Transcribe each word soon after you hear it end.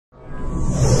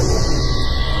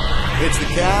It's the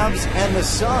Cavs and the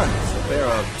Suns, a pair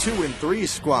of 2 and 3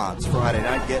 squads Friday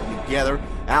night getting together.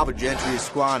 Alvin Gentry's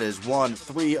squad has won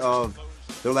 3 of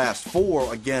their last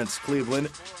 4 against Cleveland.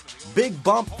 Big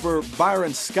bump for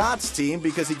Byron Scott's team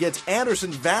because he gets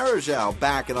Anderson Varejao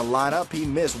back in the lineup. He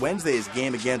missed Wednesday's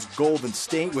game against Golden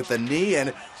State with a knee,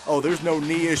 and there's no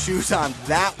knee issues on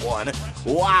that one.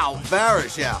 Wow,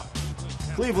 Varejao.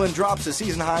 Cleveland drops a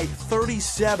season-high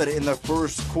 37 in the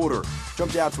first quarter.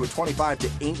 Jumped out to a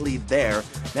 25-8 lead there.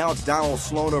 Now it's Donald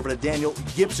Sloan over to Daniel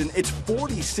Gibson. It's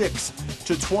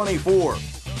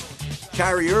 46-24.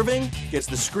 Kyrie Irving gets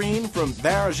the screen from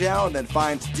Varejao and then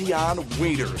finds Dion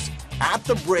Waiters. At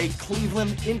the break,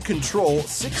 Cleveland in control,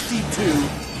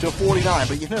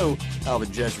 62-49. But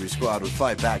Alvin Gentry's squad would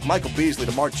fight back. Michael Beasley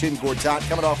to Marcin Gortat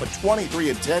coming off a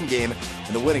 23-10 game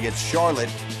in the win against Charlotte.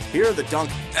 Here, the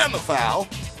dunk and the foul.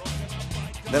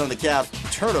 Then on the Cavs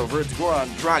turnover, it's Goran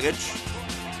Dragic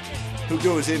who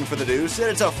goes in for the deuce, and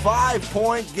it's a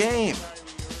 5-point game.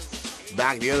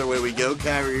 Back the other way we go.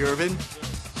 Kyrie Irving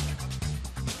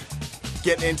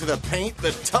getting into the paint.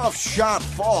 The tough shot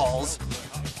falls.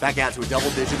 Back out to a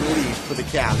double-digit lead for the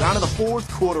Cavs. On to the fourth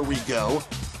quarter we go.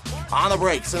 On the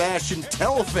break, Sebastian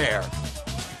Telfair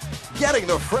getting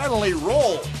the friendly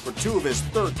roll for 2 of his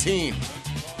 13.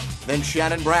 Then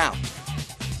Shannon Brown,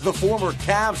 the former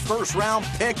Cavs first-round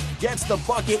pick, gets the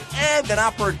bucket and an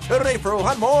opportunity for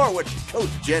one more, which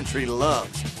Coach Gentry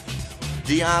loves.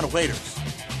 Dion Waiters.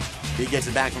 He gets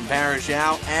it back from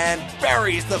Varejao and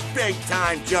buries the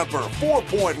big-time jumper.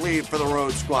 4-point lead for the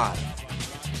road squad.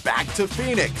 Back to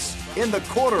Phoenix. In the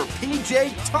quarter,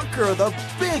 P.J. Tucker, the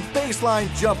big baseline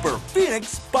jumper.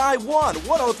 Phoenix by 1,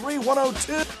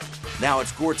 103-102. Now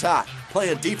it's Gortat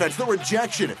playing defense. The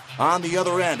rejection on the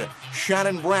other end.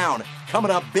 Shannon Brown coming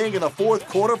up big in the fourth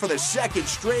quarter for the second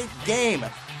straight game.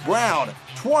 Brown,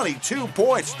 22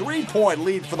 points, 3-point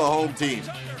lead for the home team.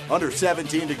 Under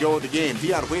 17 to go in the game.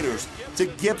 Dion Waiters to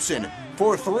Gibson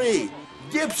for 3.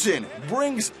 Gibson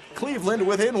brings Cleveland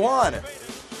within 1.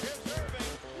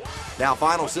 Now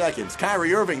final seconds.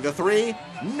 Kyrie Irving, the 3,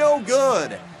 no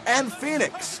good. And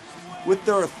Phoenix, with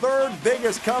their third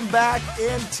biggest comeback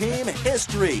in team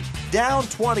history, down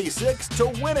 26 to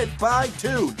win it by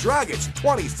 2. Dragic,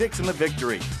 26 in the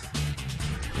victory.